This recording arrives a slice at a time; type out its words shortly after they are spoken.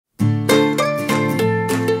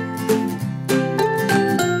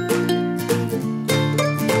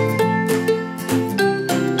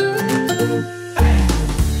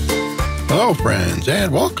friends,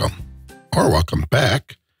 and welcome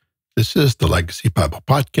back. This is the Legacy Bible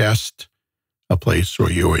Podcast, a place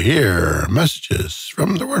where you will hear messages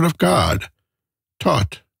from the Word of God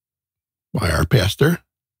taught by our pastor,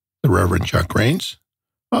 the Reverend Chuck Rains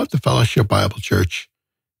of the Fellowship Bible Church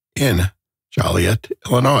in Joliet,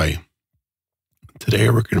 Illinois. Today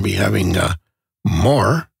we're going to be having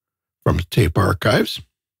more from the tape archives.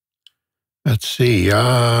 Let's see.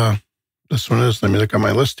 This one is, let me look at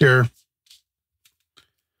my list here.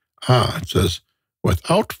 It says,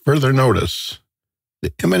 Without Further Notice,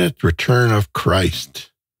 the Imminent Return of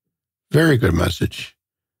Christ. Very good message.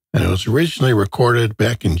 And it was originally recorded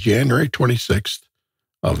back in January 26th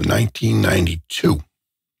of 1992.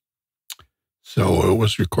 So it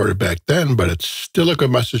was recorded back then, but it's still a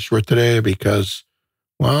good message for today because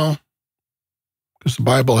the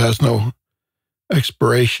Bible has no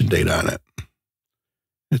expiration date on it.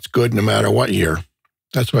 It's good no matter what year.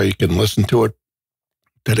 That's why you can listen to it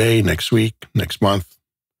today, next week, next month,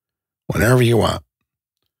 whenever you want.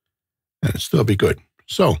 And it'll still be good.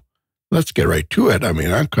 So let's get right to it. I'm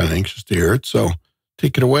kind of anxious to hear it. So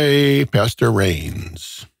take it away, Pastor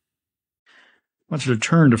Rains. I want you to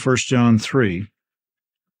turn to 1 John 3.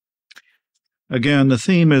 Again, the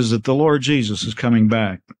theme is that the Lord Jesus is coming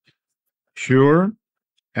back. Sure,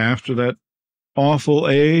 after that awful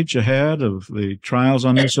age ahead of the trials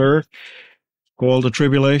on this earth, called the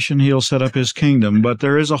tribulation, he'll set up his kingdom. But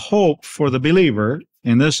there is a hope for the believer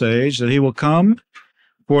in this age that he will come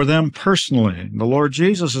for them personally. The Lord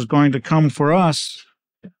Jesus is going to come for us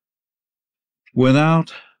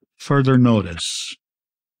without further notice.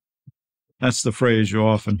 That's the phrase you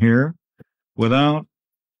often hear, without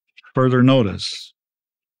further notice.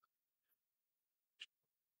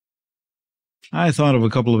 I thought of a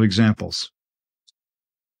couple of examples.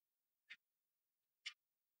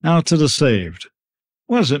 Now, to the saved,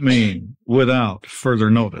 what does it mean, without further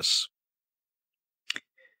notice?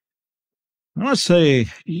 Now, let's say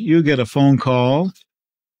you get a phone call,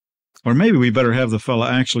 or maybe we better have the fella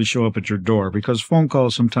actually show up at your door, because phone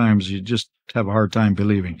calls sometimes you just have a hard time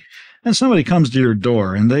believing. And somebody comes to your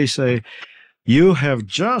door and they say, you have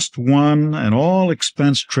just won an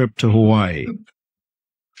all-expense trip to Hawaii.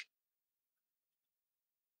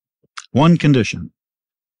 One condition.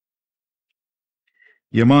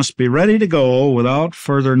 You must be ready to go without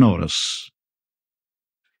further notice.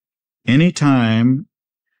 Any time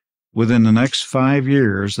within the next 5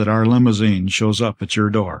 years that our limousine shows up at your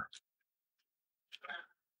door.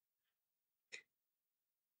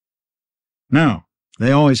 Now,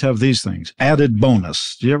 they always have these things. Added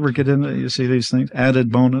bonus. Do you ever get into, you see these things?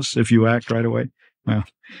 Added bonus if you act right away. Well,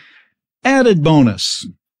 added bonus.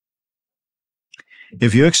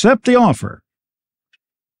 If you accept the offer,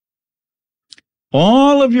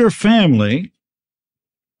 all of your family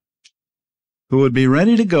who would be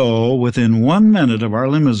ready to go within 1 minute of our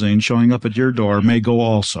limousine showing up at your door may go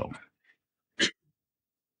also.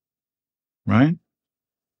 Right?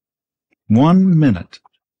 1 minute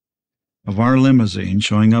of our limousine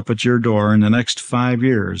showing up at your door in the next 5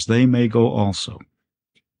 years, they may go also.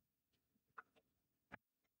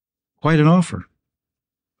 Quite an offer.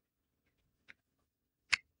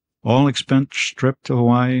 All expense trip to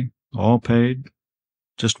Hawaii, all paid.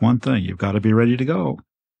 Just one thing, you've got to be ready to go.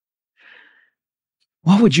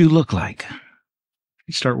 What would you look like?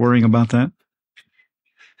 You start worrying about that.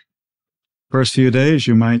 First few days,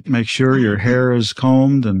 you might make sure your hair is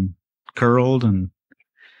combed and curled and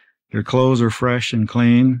your clothes are fresh and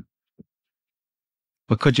clean.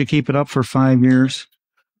 But could you keep it up for 5 years?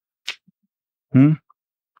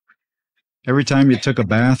 Every time you took a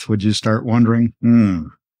bath, would you start wondering,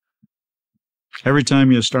 Every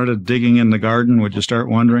time you started digging in the garden, would you start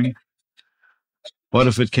wondering, what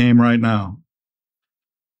if it came right now?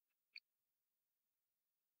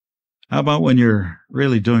 How about when you're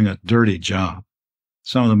really doing a dirty job?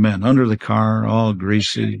 Some of the men under the car, all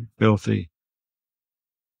greasy, filthy.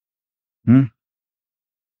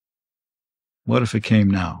 What if it came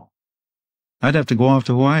now? I'd have to go off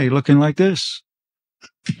to Hawaii looking like this.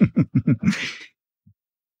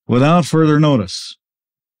 Without further notice.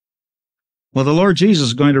 Well, the Lord Jesus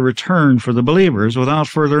is going to return for the believers without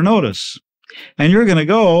further notice. And you're going to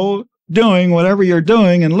go doing whatever you're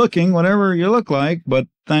doing and looking whatever you look like, but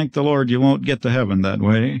thank the Lord you won't get to heaven that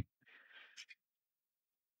way.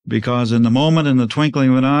 Because in the moment, in the twinkling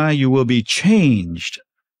of an eye, you will be changed.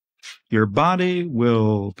 Your body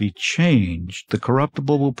will be changed. The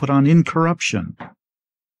corruptible will put on incorruption.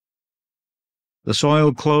 The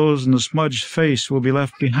soiled clothes and the smudged face will be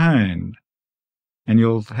left behind. And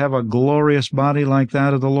you'll have a glorious body like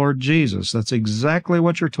that of the Lord Jesus. That's exactly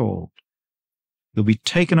what you're told. You'll be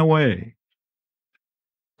taken away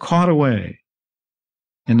caught away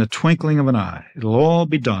in the twinkling of an eye. It'll all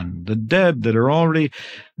be done. The dead that are already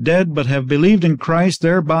dead but have believed in Christ,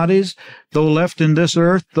 their bodies, though left in this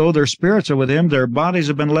earth, though their spirits are with him, their bodies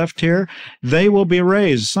have been left here, they will be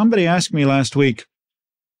raised. Somebody asked me last week,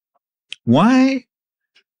 why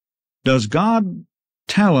does God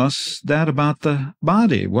tell us that about the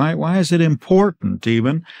body? Why is it important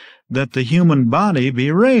even that the human body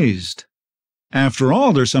be raised? After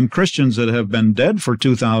all, there's some Christians that have been dead for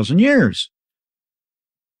 2,000 years.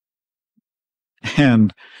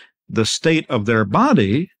 And the state of their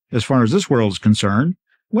body, as far as this world is concerned,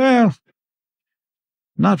 well,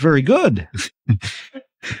 not very good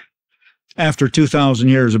after 2,000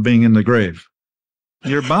 years of being in the grave.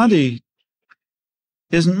 Your body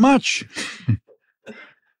isn't much.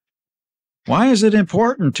 Why is it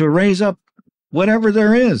important to raise up whatever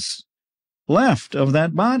there is left of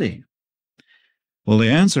that body? Well,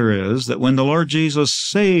 the answer is that when the Lord Jesus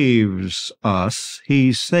saves us,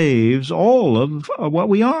 he saves all of what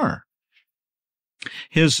we are.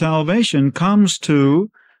 His salvation comes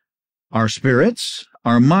to our spirits,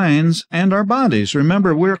 our minds, and our bodies.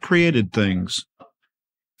 Remember, we're created things.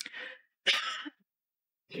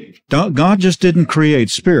 God just didn't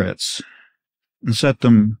create spirits and set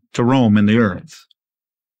them to roam in the earth.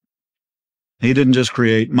 He didn't just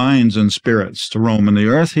create minds and spirits to roam in the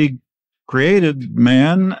earth. He created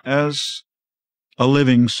man as a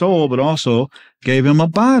living soul, but also gave him a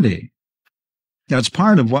body. That's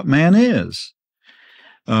part of what man is.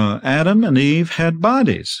 Adam and Eve had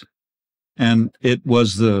bodies, and it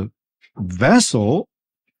was the vessel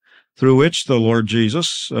through which the Lord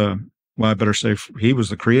Jesus, well, I better say he was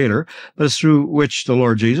the creator, but it's through which the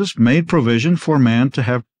Lord Jesus made provision for man to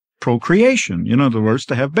have procreation, in other words,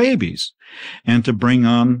 to have babies and to bring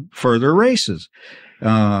on further races.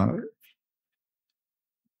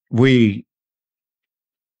 We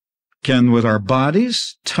can, with our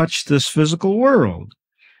bodies, touch this physical world.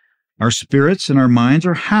 Our spirits and our minds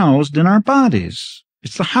are housed in our bodies.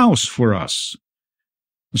 It's the house for us.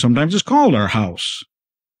 Sometimes it's called our house.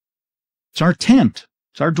 It's our tent.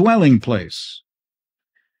 It's our dwelling place.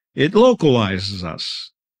 It localizes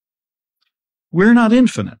us. We're not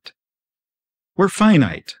infinite. We're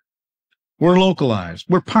finite. We're localized.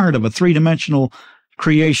 We're part of a three-dimensional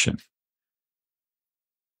creation.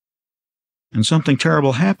 And something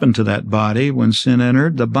terrible happened to that body when sin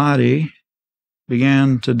entered. The body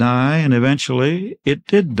began to die, and eventually it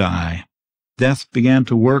did die. Death began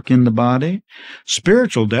to work in the body.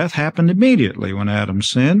 Spiritual death happened immediately when Adam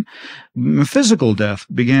sinned. Physical death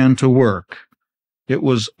began to work. It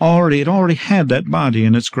already had that body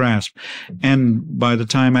in its grasp. And by the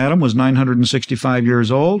time Adam was 965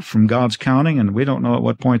 years old, from God's counting, and we don't know at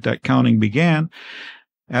what point that counting began,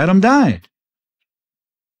 Adam died.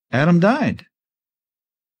 Adam died.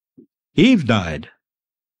 Eve died.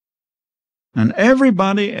 And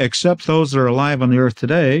everybody except those that are alive on the earth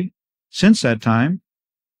today, since that time,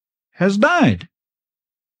 has died.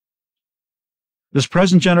 This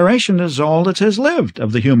present generation is all that has lived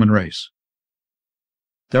of the human race.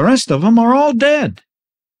 The rest of them are all dead.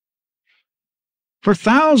 For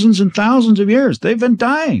thousands and thousands of years, they've been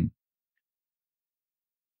dying.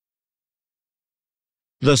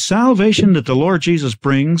 The salvation that the Lord Jesus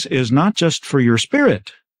brings is not just for your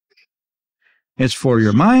spirit. It's for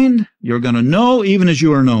your mind. You're going to know even as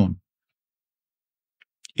you are known.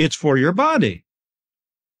 It's for your body.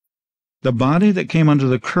 The body that came under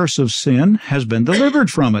the curse of sin has been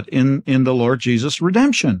delivered from it in the Lord Jesus'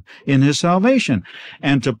 redemption, in his salvation.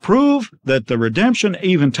 And to prove that the redemption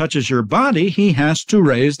even touches your body, he has to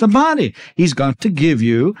raise the body. He's got to give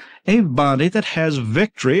you a body that has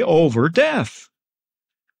victory over death.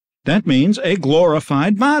 That means a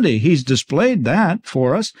glorified body. He's displayed that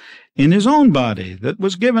for us in his own body that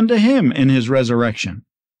was given to him in his resurrection.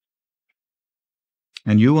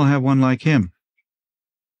 And you will have one like him.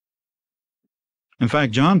 In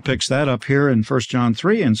fact, John picks that up here in 1 John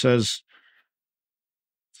 3 and says,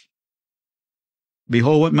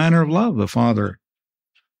 "Behold, what manner of love the Father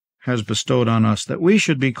has bestowed on us, that we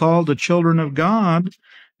should be called the children of God.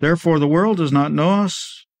 Therefore the world does not know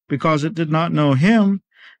us, because it did not know him.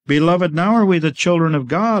 Beloved, now are we the children of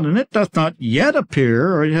God, and it doth not yet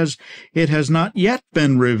appear, or it has not yet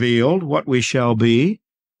been revealed what we shall be.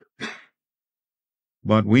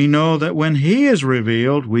 But we know that when he is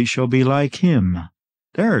revealed, we shall be like him."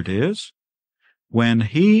 There it is. When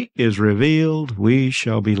he is revealed, we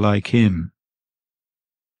shall be like him.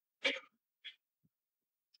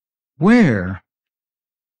 Where?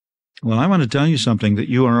 Well, I want to tell you something, that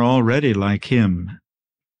you are already like him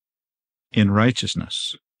in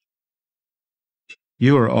righteousness.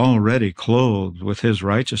 You are already clothed with his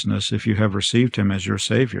righteousness if you have received him as your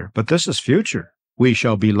Savior. But this is future. We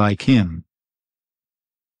shall be like him.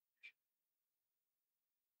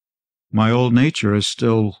 My old nature is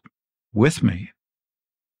still with me.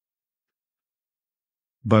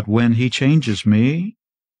 But when he changes me,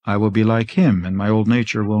 I will be like him, and my old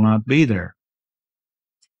nature will not be there.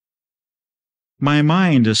 My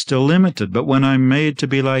mind is still limited, but when I'm made to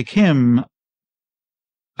be like him,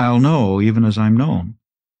 I'll know even as I'm known.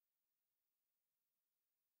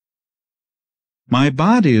 My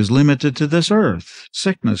body is limited to this earth.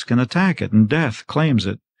 Sickness can attack it, and death claims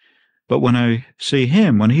it. But when I see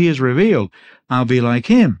him, when he is revealed, I'll be like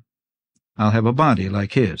him. I'll have a body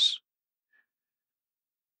like his.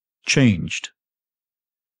 Changed.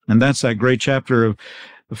 And that's that great chapter of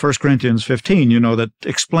 1 Corinthians 15, that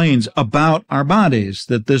explains about our bodies,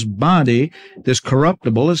 that this body, this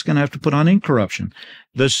corruptible, is going to have to put on incorruption.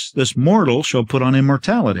 This mortal shall put on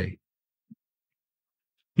immortality.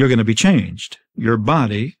 You're going to be changed. Your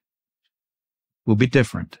body will be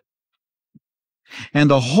different. And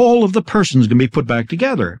the whole of the person is going to be put back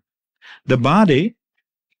together. The body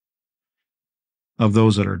of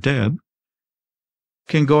those that are dead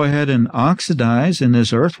can go ahead and oxidize in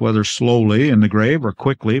this earth, whether slowly in the grave or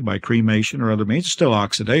quickly by cremation or other means. It's still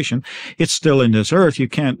oxidation. It's still in this earth. You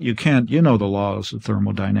can't, the laws of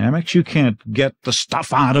thermodynamics. You can't get the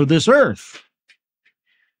stuff out of this earth.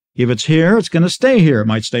 If it's here, it's going to stay here. It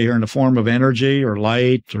might stay here in the form of energy or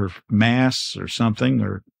light or mass or something,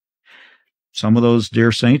 or some of those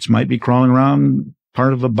dear saints might be crawling around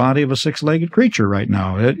part of the body of a six-legged creature right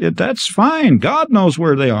now. That's fine. God knows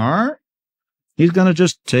where they are. He's going to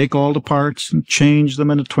just take all the parts and change them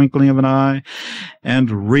in a twinkling of an eye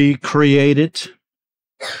and recreate it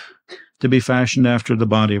to be fashioned after the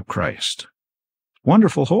body of Christ.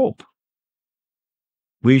 Wonderful hope.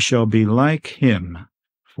 We shall be like him,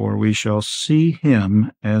 for we shall see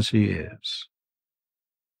him as he is.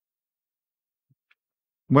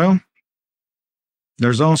 Well,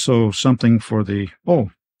 there's also something for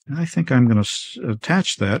I think I'm going to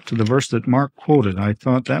attach that to the verse that Mark quoted. I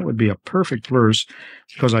thought that would be a perfect verse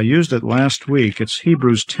because I used it last week. It's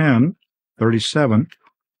Hebrews 10:37.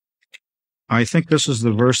 I think this is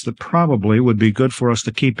the verse that probably would be good for us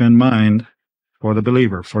to keep in mind for the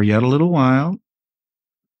believer. For yet a little while,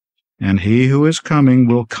 and he who is coming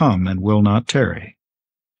will come and will not tarry.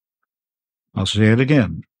 I'll say it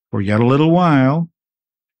again. For yet a little while,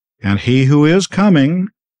 and he who is coming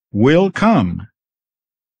will come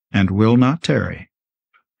and will not tarry.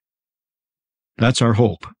 That's our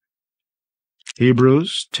hope.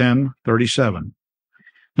 Hebrews 10:37.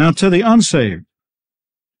 Now to the unsaved.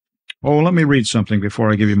 Let me read something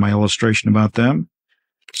before I give you my illustration about them.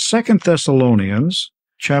 2 Thessalonians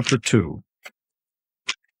chapter 2.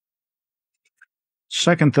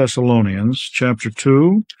 2 Thessalonians chapter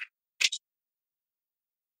 2.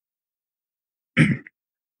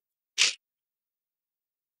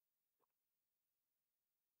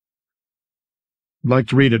 I'd like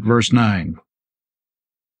to read it, verse 9.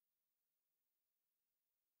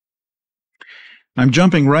 I'm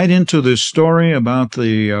jumping right into this story about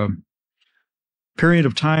the period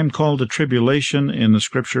of time called the tribulation in the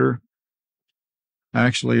Scripture.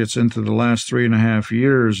 Actually, it's into the last 3.5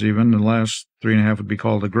 years even. The last 3.5 would be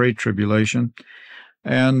called the Great Tribulation.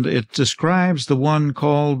 And it describes the one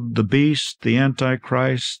called the beast, the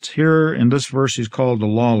Antichrist. Here in this verse, he's called the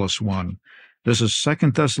lawless one. This is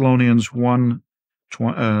 2 Thessalonians 1,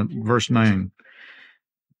 verse 9.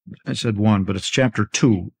 I said 1, but it's chapter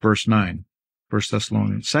 2, verse 9. 1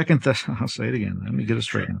 Thessalonians. I'll say it again. Let me get it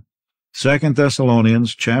straight now. 2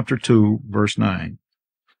 Thessalonians chapter 2, verse 9.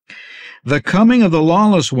 The coming of the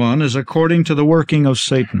lawless one is according to the working of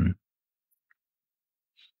Satan,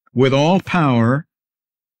 with all power,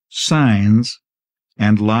 signs,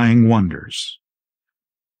 and lying wonders,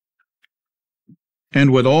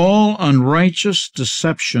 and with all unrighteous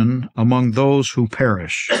deception among those who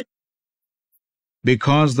perish,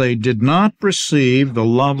 because they did not receive the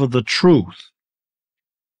love of the truth,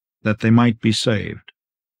 that they might be saved.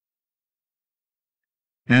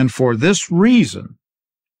 And for this reason,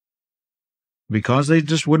 because they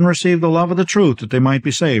just wouldn't receive the love of the truth, that they might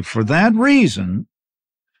be saved, for that reason,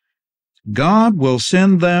 God will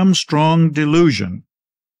send them strong delusion,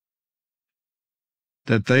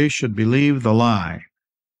 that they should believe the lie.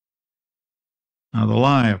 Now, the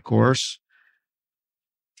lie, of course,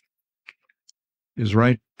 is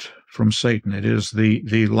right from Satan. It is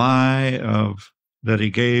the lie that he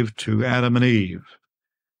gave to Adam and Eve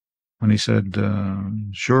when he said,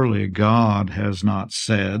 surely God has not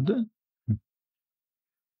said.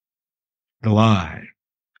 The lie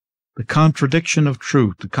the contradiction of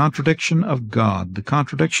truth, the contradiction of God, the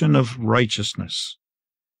contradiction of righteousness,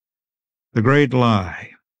 the great lie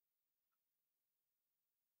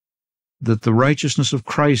that the righteousness of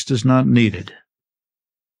Christ is not needed,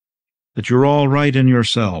 that you're all right in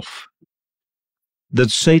yourself, that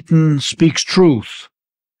Satan speaks truth.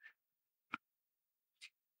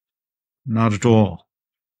 Not at all.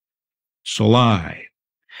 It's a lie.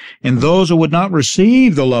 And those who would not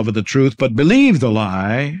receive the love of the truth but believe the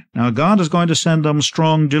lie, now God is going to send them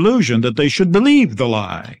strong delusion that they should believe the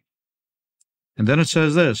lie. And then it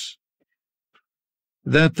says this,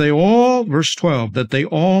 that they all, verse 12, that they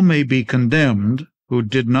all may be condemned who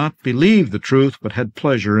did not believe the truth but had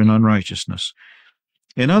pleasure in unrighteousness.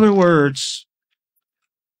 In other words,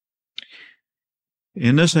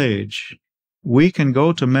 in this age, we can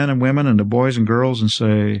go to men and women and to boys and girls and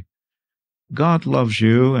say, God loves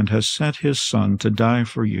you and has sent his Son to die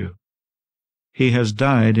for you. He has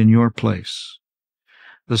died in your place.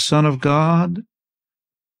 The Son of God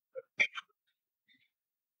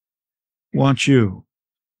wants you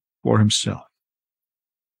for himself.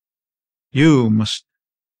 You must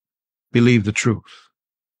believe the truth,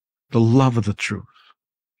 the love of the truth.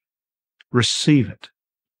 Receive it.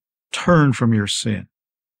 Turn from your sin.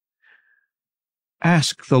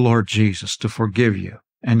 Ask the Lord Jesus to forgive you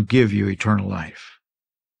and give you eternal life.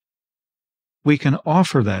 We can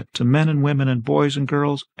offer that to men and women and boys and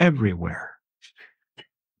girls everywhere.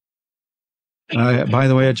 By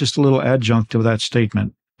the way, just a little adjunct to that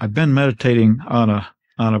statement. I've been meditating on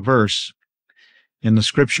a verse in the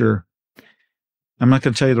Scripture. I'm not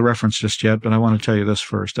going to tell you the reference just yet, but I want to tell you this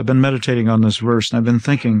first. I've been meditating on this verse, and I've been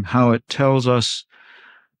thinking how it tells us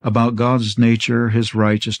about God's nature, his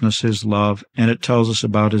righteousness, his love, and it tells us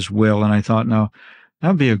about his will. And I thought, now, that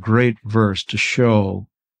would be a great verse to show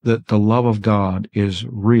that the love of God is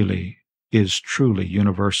truly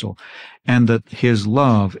universal, and that his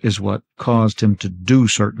love is what caused him to do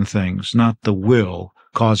certain things, not the will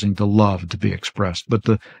causing the love to be expressed, but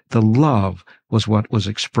the love was what was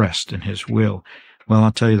expressed in his will. Well,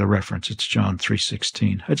 I'll tell you the reference. It's John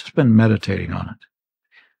 3:16. I've just been meditating on it.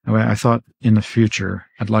 I thought in the future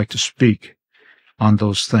I'd like to speak on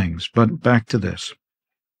those things. But back to this.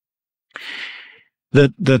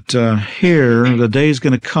 That here, the day is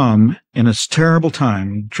going to come in a terrible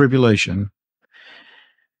time, tribulation,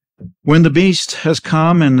 when the beast has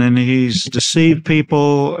come and he's deceived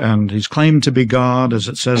people and he's claimed to be God, as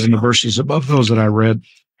it says in the verses above those that I read.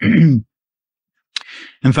 In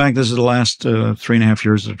fact, this is the last 3.5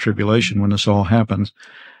 years of tribulation when this all happens.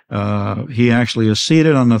 He actually is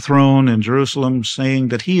seated on the throne in Jerusalem saying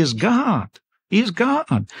that he is God. He is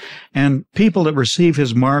God. And people that receive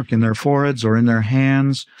his mark in their foreheads or in their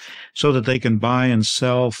hands so that they can buy and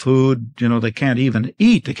sell food, they can't even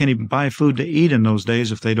eat. They can't even buy food to eat in those days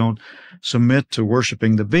if they don't submit to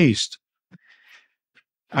worshiping the beast.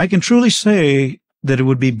 I can truly say that it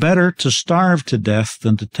would be better to starve to death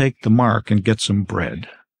than to take the mark and get some bread.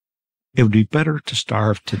 It would be better to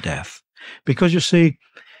starve to death. Because you see,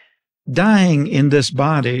 dying in this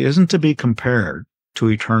body isn't to be compared to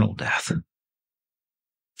eternal death.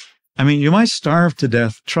 I mean, you might starve to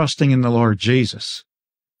death trusting in the Lord Jesus,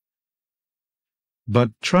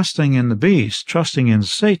 but trusting in the beast, trusting in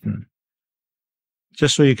Satan,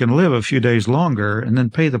 just so you can live a few days longer and then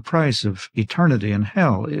pay the price of eternity in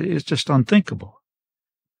hell, is just unthinkable.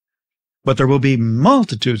 But there will be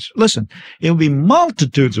multitudes, listen, it will be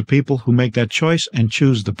multitudes of people who make that choice and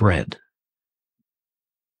choose the bread.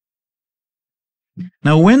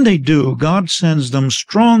 Now, when they do, God sends them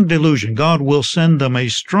strong delusion. God will send them a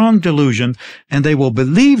strong delusion, and they will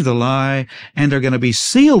believe the lie, and they're going to be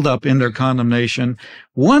sealed up in their condemnation.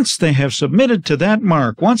 Once they have submitted to that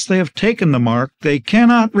mark, once they have taken the mark, they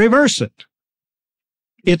cannot reverse it.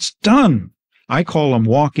 It's done. I call them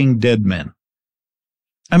walking dead men.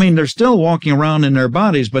 I mean, they're still walking around in their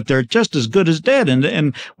bodies, but they're just as good as dead,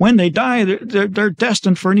 and when they die, they're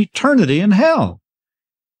destined for an eternity in hell.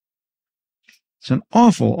 It's an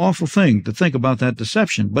awful, awful thing to think about that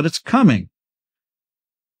deception, but it's coming.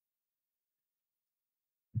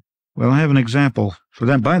 Well, I have an example for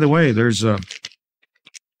that. By the way, there's well,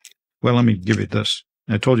 let me give you this.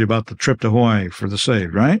 I told you about the trip to Hawaii for the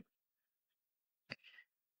saved, right?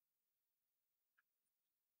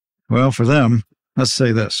 Well, for them, let's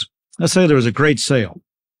say this. Let's say there was a great sale.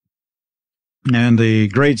 And the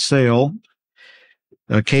great sale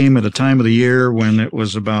came at a time of the year when it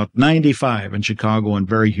was about 95 in Chicago and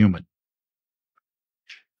very humid,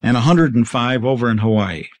 and 105 over in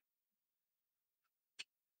Hawaii.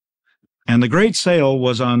 And the great sale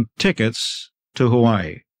was on tickets to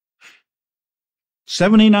Hawaii.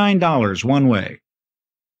 $79 one way,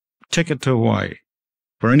 ticket to Hawaii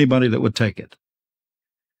for anybody that would take it.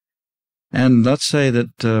 And let's say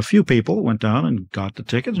that a few people went down and got the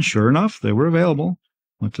tickets, and sure enough, they were available.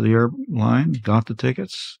 Went to the airline, got the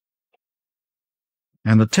tickets.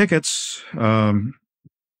 And the tickets, there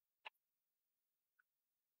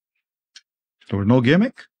was no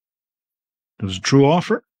gimmick. It was a true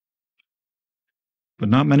offer, but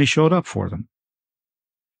not many showed up for them.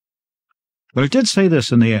 But it did say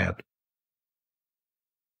this in the ad.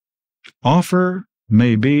 Offer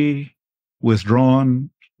may be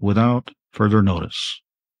withdrawn without further notice.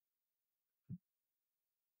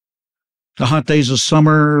 The hot days of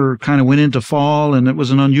summer kind of went into fall, and it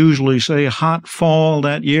was an unusually, say, hot fall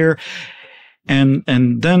that year. And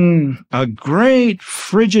then a great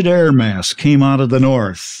frigid air mass came out of the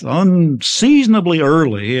north, unseasonably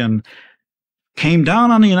early, and came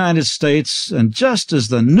down on the United States. And just as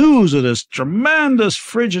the news of this tremendous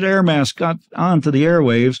frigid air mass got onto the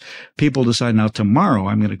airwaves, people decided, now tomorrow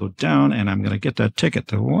I'm going to go down and I'm going to get that ticket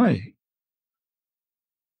to Hawaii.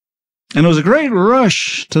 And there was a great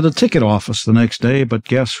rush to the ticket office the next day, but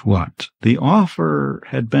guess what? The offer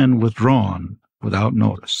had been withdrawn without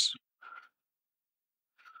notice.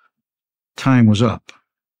 Time was up.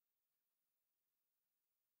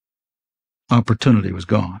 Opportunity was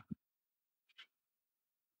gone.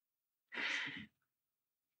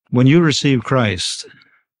 When you receive Christ,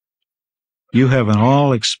 you have an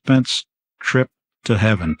all-expense trip to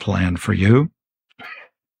heaven planned for you.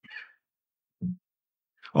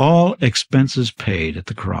 All expenses paid at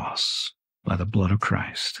the cross by the blood of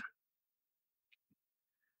Christ.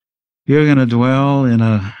 You're going to dwell in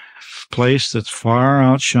a place that far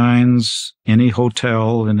outshines any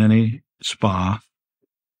hotel and any spa.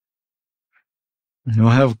 You'll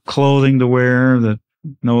have clothing to wear that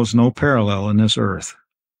knows no parallel in this earth.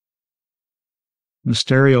 The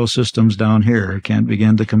stereo systems down here can't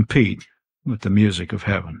begin to compete with the music of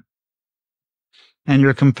heaven. And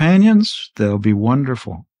your companions, they'll be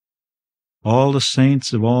wonderful. All the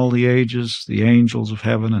saints of all the ages, the angels of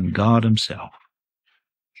heaven, and God himself.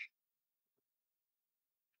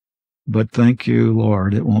 But thank you,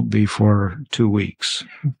 Lord, it won't be for 2 weeks.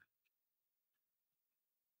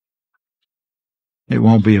 It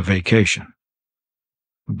won't be a vacation.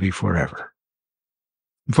 It'll be forever.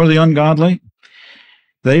 For the ungodly,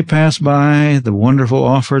 they pass by the wonderful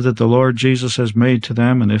offer that the Lord Jesus has made to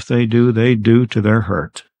them, and if they do to their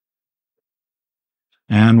hurt.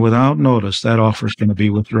 And without notice, that offer is going to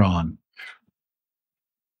be withdrawn.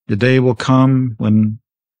 The day will come when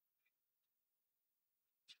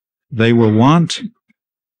they will want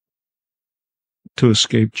to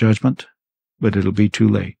escape judgment, but it'll be too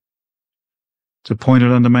late. It's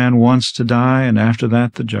appointed unto man once to die, and after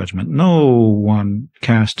that the judgment. No one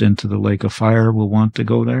cast into the lake of fire will want to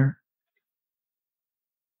go there.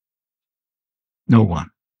 No one.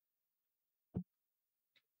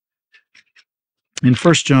 In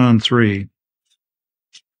 1 John 3,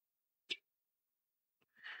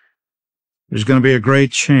 there's going to be a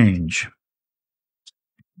great change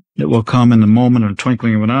that will come in the moment of the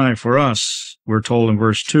twinkling of an eye for us, we're told in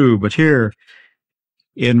verse 2. But here,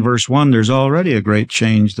 in verse 1, there's already a great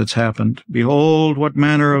change that's happened. Behold, what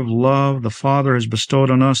manner of love the Father has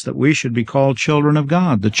bestowed on us that we should be called children of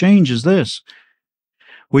God. The change is this.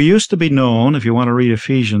 We used to be known, if you want to read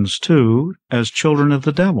Ephesians 2, as children of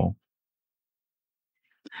the devil.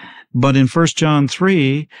 But in 1 John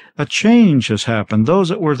 3, a change has happened. Those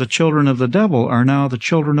that were the children of the devil are now the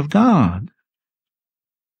children of God.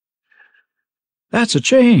 That's a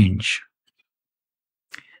change.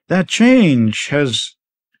 That change has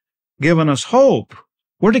given us hope.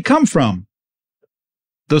 Where'd it come from?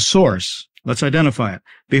 The source. Let's identify it.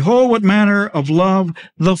 Behold, what manner of love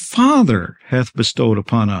the Father hath bestowed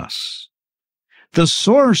upon us. The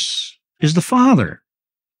source is the Father.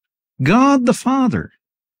 God the Father.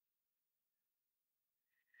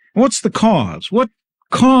 What's the cause? What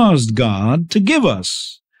caused God to give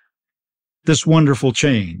us this wonderful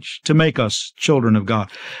change, to make us children of God?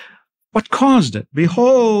 What caused it?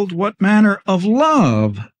 Behold, what manner of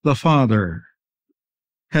love the Father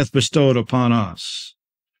hath bestowed upon us.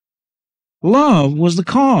 Love was the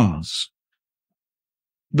cause.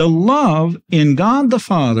 The love in God the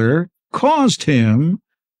Father caused him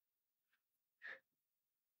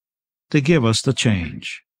to give us the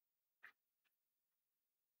change.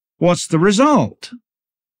 What's the result?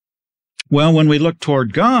 Well, when we look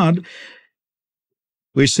toward God,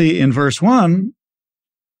 we see in verse 1,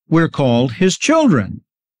 we're called his children.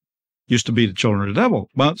 Used to be the children of the devil.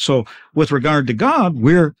 But so with regard to God,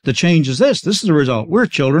 the change is this. This is the result. We're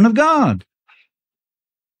children of God.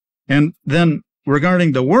 And then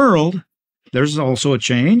regarding the world, there's also a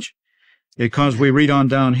change. Because we read on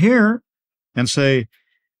down here and say,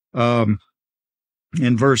 in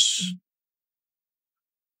verse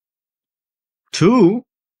 2,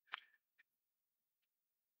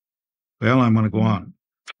 well, I'm going to go on.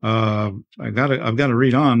 I've got to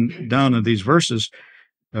read on down in these verses.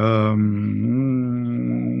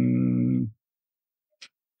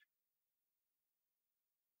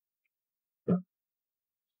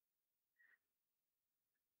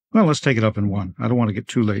 Well, let's take it up in 1. I don't want to get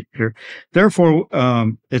too late here. Therefore,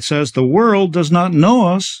 it says, the world does not know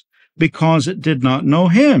us because it did not know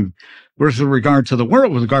him. With regard to the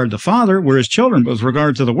world, with regard to the Father, we're his children, but with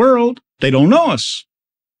regard to the world, they don't know us.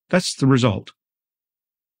 That's the result.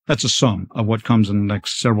 That's a sum of what comes in the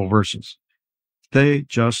next several verses. They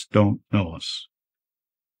just don't know us.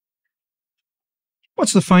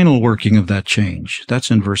 What's the final working of that change?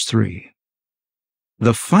 That's in verse 3.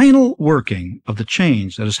 The final working of the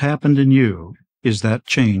change that has happened in you is that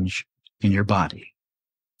change in your body.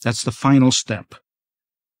 That's the final step.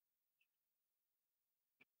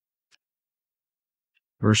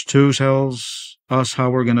 Verse 2 tells us how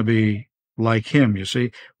we're going to be like him. You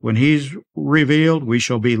see, when he's revealed, we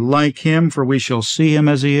shall be like him, for we shall see him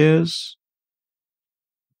as he is.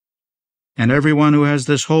 And everyone who has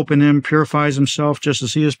this hope in him purifies himself just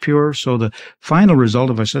as he is pure. So the final result,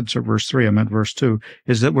 if I said verse 3, I meant verse 2,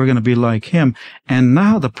 is that we're going to be like him. And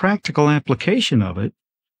now the practical application of it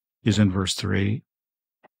is in verse 3,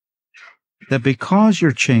 that because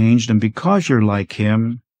you're changed and because you're like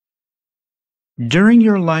him, during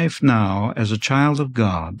your life now as a child of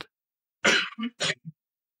God,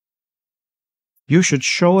 you should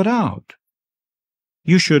show it out.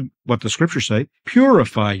 You should, what the scriptures say,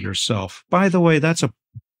 purify yourself. By the way, that's an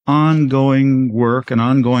ongoing work, an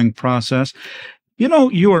ongoing process. You know,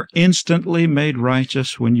 you are instantly made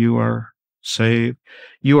righteous when you are saved.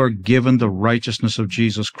 You are given the righteousness of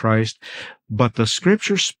Jesus Christ. But the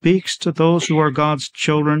scripture speaks to those who are God's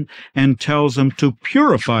children and tells them to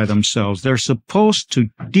purify themselves. They're supposed to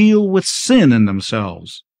deal with sin in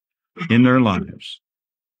themselves, in their lives,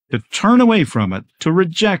 to turn away from it, to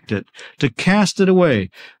reject it, to cast it away.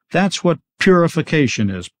 That's what purification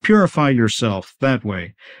is. Purify yourself that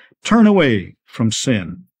way. Turn away from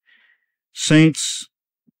sin. Saints,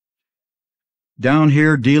 down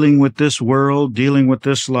here dealing with this world, dealing with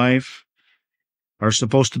this life, are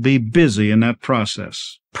supposed to be busy in that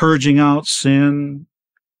process, purging out sin,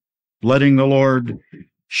 letting the Lord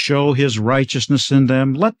show his righteousness in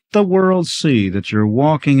them. Let the world see that you're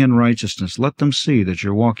walking in righteousness. Let them see that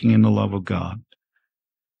you're walking in the love of God.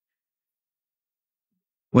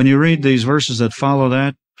 When you read these verses that follow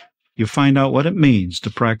that, you find out what it means to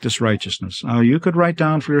practice righteousness. Now, you could write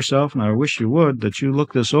down for yourself, and I wish you would, that you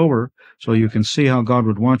look this over so you can see how God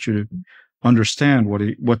would want you to understand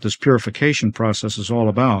what this purification process is all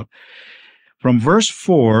about. From verse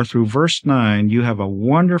 4 through verse 9, you have a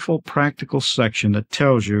wonderful practical section that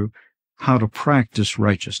tells you how to practice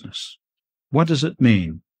righteousness. What does it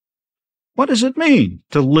mean? What does it mean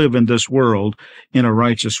to live in this world in a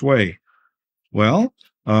righteous way? Well,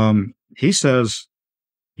 he says,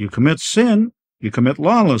 you commit sin, you commit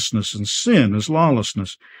lawlessness, and sin is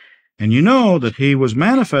lawlessness. And you know that he was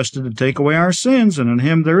manifested to take away our sins, and in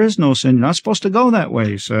him there is no sin. You're not supposed to go that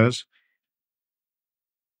way, he says.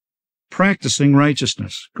 Practicing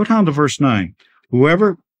righteousness. Go down to verse 9.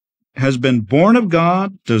 Whoever has been born of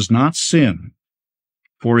God does not sin,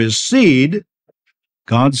 for his seed,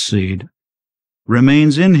 God's seed,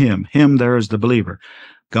 remains in him. Him there is the believer.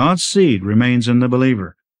 God's seed remains in the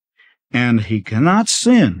believer. And he cannot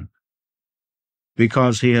sin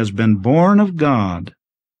because he has been born of God.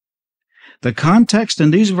 The context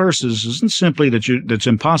in these verses isn't simply that it's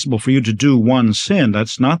impossible for you to do one sin.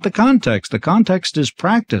 That's not the context. The context is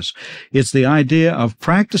practice. It's the idea of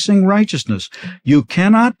practicing righteousness. You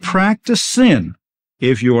cannot practice sin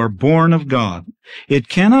if you are born of God. It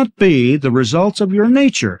cannot be the results of your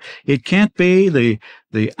nature. It can't be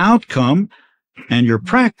the outcome and your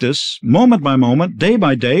practice, moment by moment, day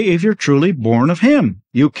by day, if you're truly born of him.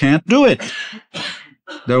 You can't do it.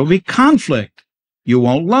 There will be conflict. You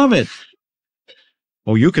won't love it.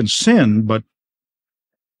 Oh, you can sin, but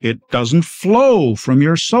it doesn't flow from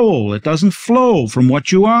your soul. It doesn't flow from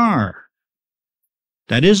what you are.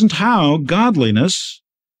 That isn't how godliness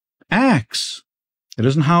acts. It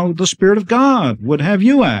isn't how the Spirit of God would have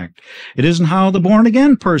you act. It isn't how the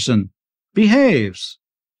born-again person behaves.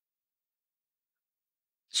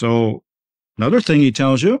 So, another thing he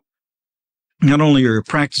tells you, not only you're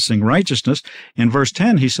practicing righteousness, in verse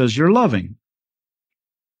 10 he says you're loving.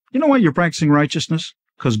 You know why you're practicing righteousness?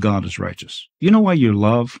 Because God is righteous. You know why you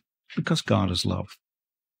love? Because God is love.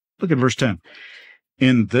 Look at verse 10.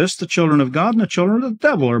 In this, the children of God and the children of the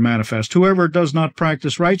devil are manifest. Whoever does not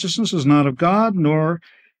practice righteousness is not of God, nor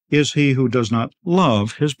is he who does not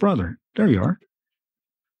love his brother. There you are.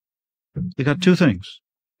 You got two things.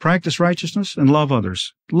 Practice righteousness and love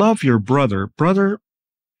others. Love your brother. Brother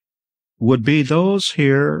would be those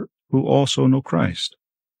here who also know Christ.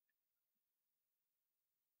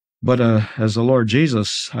 But as the Lord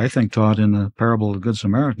Jesus, I think, taught in the parable of the Good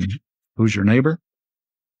Samaritan, who's your neighbor,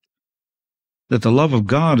 that the love of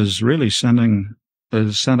God is really sent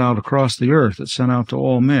out across the earth. It's sent out to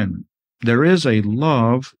all men. There is a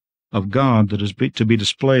love of God that is to be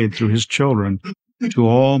displayed through his children to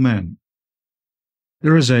all men.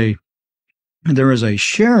 There is a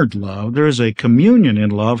shared love. There is a communion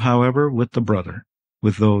in love, however, with the brother,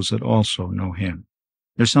 with those that also know him.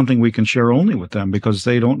 There's something we can share only with them because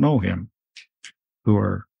they don't know him, who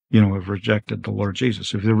are, have rejected the Lord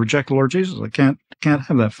Jesus. If they reject the Lord Jesus, they can't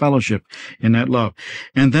have that fellowship in that love.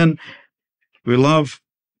 And then we love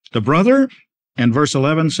the brother, and verse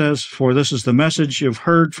 11 says, "For this is the message you've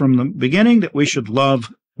heard from the beginning, that we should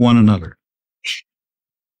love one another."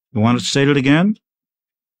 You want to say it again?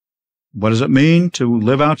 What does it mean to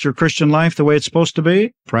live out your Christian life the way it's supposed to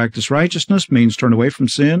be? Practice righteousness means turn away from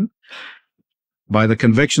sin by the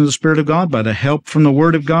conviction of the Spirit of God, by the help from the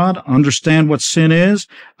Word of God. Understand what sin is,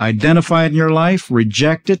 identify it in your life,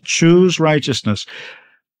 reject it, choose righteousness.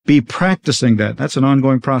 Be practicing that. That's an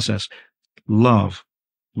ongoing process. Love.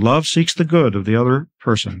 Love seeks the good of the other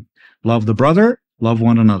person. Love the brother, love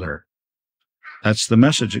one another. That's the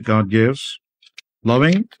message that God gives.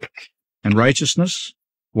 Loving and righteousness.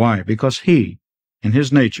 Why? Because he, in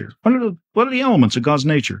his nature, what are the elements of God's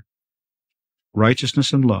nature?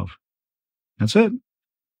 Righteousness and love. That's it.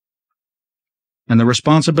 And the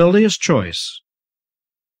responsibility is choice.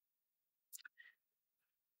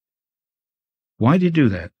 Why do you do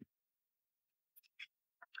that?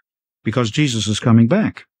 Because Jesus is coming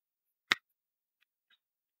back.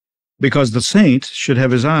 Because the saint should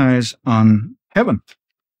have his eyes on heaven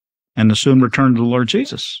and the soon return of the Lord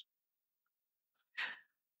Jesus.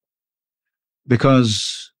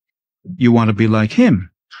 Because you want to be like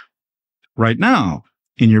him right now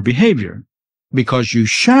in your behavior. Because you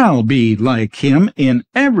shall be like him in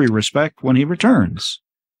every respect when he returns.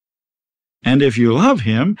 And if you love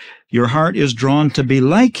him, your heart is drawn to be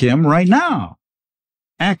like him right now.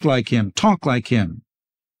 Act like him, talk like him,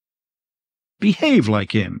 behave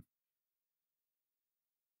like him,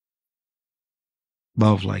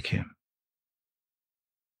 love like him.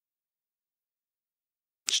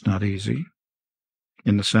 It's not easy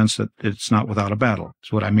in the sense that it's not without a battle.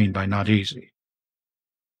 That's what I mean by not easy.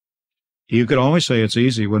 You could always say it's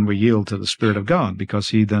easy when we yield to the Spirit of God, because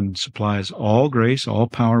he then supplies all grace, all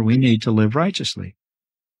power we need to live righteously.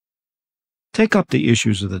 Take up the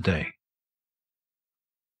issues of the day.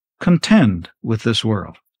 Contend with this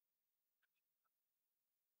world.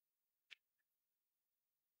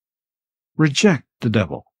 Reject the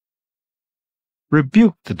devil.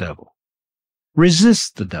 Rebuke the devil.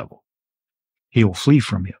 Resist the devil. He will flee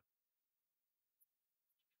from you.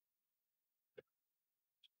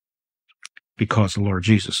 Because the Lord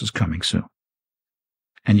Jesus is coming soon.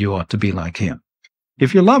 And you ought to be like him.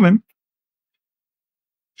 If you love him,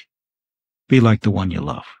 be like the one you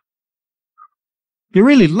love. If you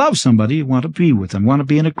really love somebody, you want to be with them, want to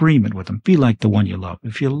be in agreement with them. Be like the one you love.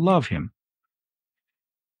 If you love him,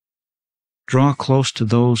 draw close to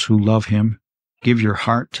those who love him. Give your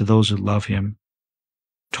heart to those who love him.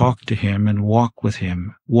 Talk to him and walk with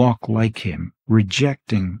him. Walk like him,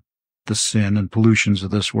 rejecting the sin and pollutions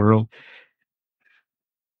of this world,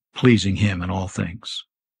 pleasing him in all things.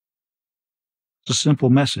 It's a simple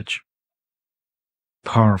message.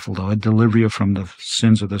 Powerful, though. It delivers you from the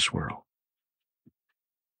sins of this world.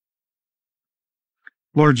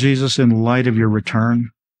 Lord Jesus, in light of your return,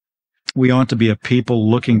 we ought to be a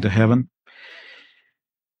people looking to heaven.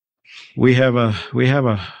 We have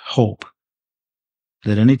a hope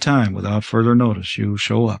that any time, without further notice, you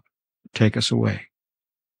show up, take us away.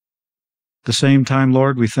 At the same time,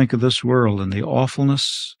 Lord, we think of this world and the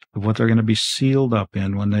awfulness of what they're going to be sealed up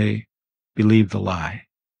in when they believe the lie,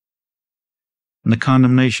 and the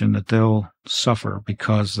condemnation that they'll suffer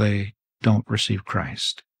because they don't receive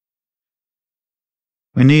Christ.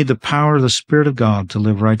 We need the power of the Spirit of God to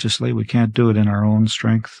live righteously. We can't do it in our own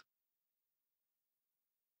strength.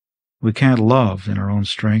 We can't love in our own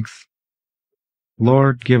strength.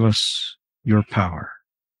 Lord, give us your power.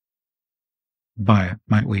 By it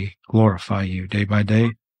might we glorify you day by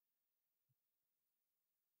day.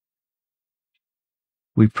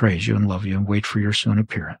 We praise you and love you and wait for your soon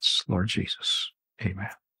appearance, Lord Jesus. Amen.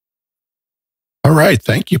 All right.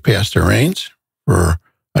 Thank you, Pastor Raines. for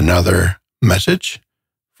another message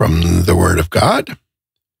from the Word of God.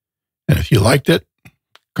 And if you liked it,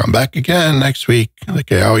 come back again next week.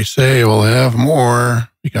 Like I always say, we'll have more.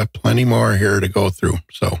 We got plenty more here to go through.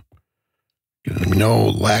 So no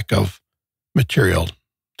lack of material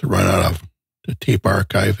to run out of. The tape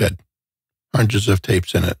archive had hundreds of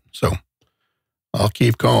tapes in it. So I'll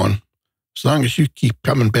keep going as long as you keep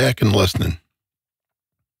coming back and listening.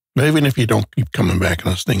 But even if you don't keep coming back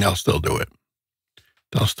and listening, I'll still do it.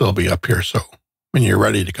 They'll still be up here. So when you're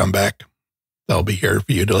ready to come back, they'll be here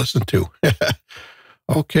for you to listen to.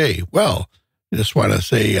 Okay, well, I just want to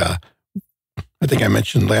say, I think I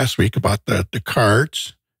mentioned last week about the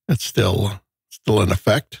cards. It's still in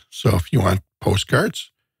effect. So if you want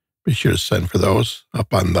postcards, be sure to send for those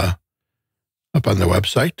up on the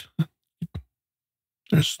website.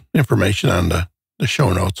 There's information on the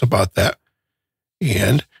show notes about that.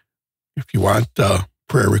 And if you want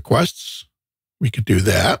prayer requests, we could do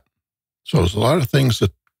that. So there's a lot of things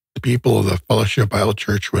that the people of the Fellowship Bible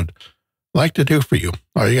Church would like to do for you.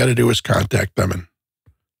 All you got to do is contact them, and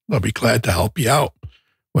they'll be glad to help you out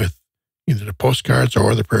with either the postcards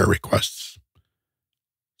or the prayer requests.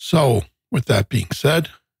 So with that being said,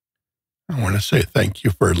 I want to say thank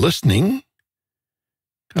you for listening,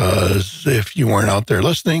 because if you weren't out there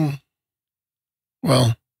listening,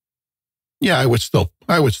 well, yeah, I would still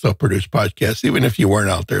produce podcasts, even if you weren't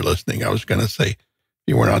out there listening. I was going to say, if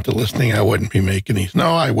you weren't out there listening, I wouldn't be making these.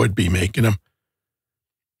 No, I would be making them,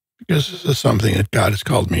 because this is something that God has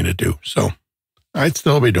called me to do. So I'd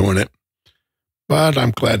still be doing it, but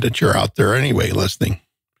I'm glad that you're out there anyway listening.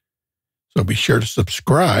 So be sure to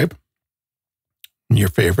subscribe in your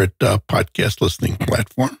favorite podcast listening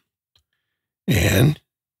platform. And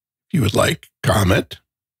if you would like, comment.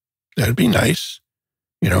 That'd be nice.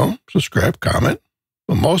 Subscribe, comment.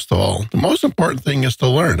 But most of all, the most important thing is to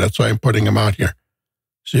learn. That's why I'm putting them out here.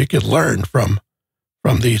 So you can learn from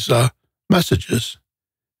these messages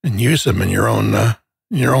and use them in your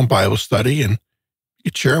own Bible study, and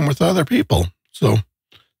you can share them with other people. So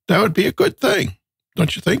that would be a good thing,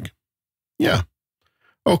 don't you think? Yeah.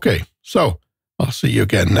 Okay, so I'll see you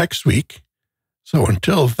again next week. So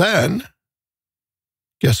until then,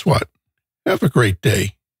 guess what? Have a great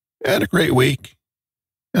day and a great week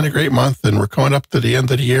and a great month. And we're coming up to the end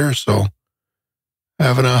of the year, so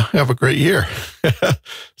have a great year.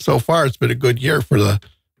 So far, it's been a good year for the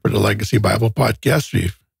Legacy Bible Podcast.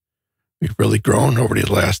 We've really grown over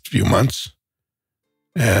the last few months.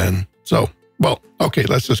 And so, well, okay,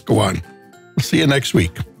 let's just go on. We'll see you next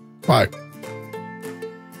week. Bye.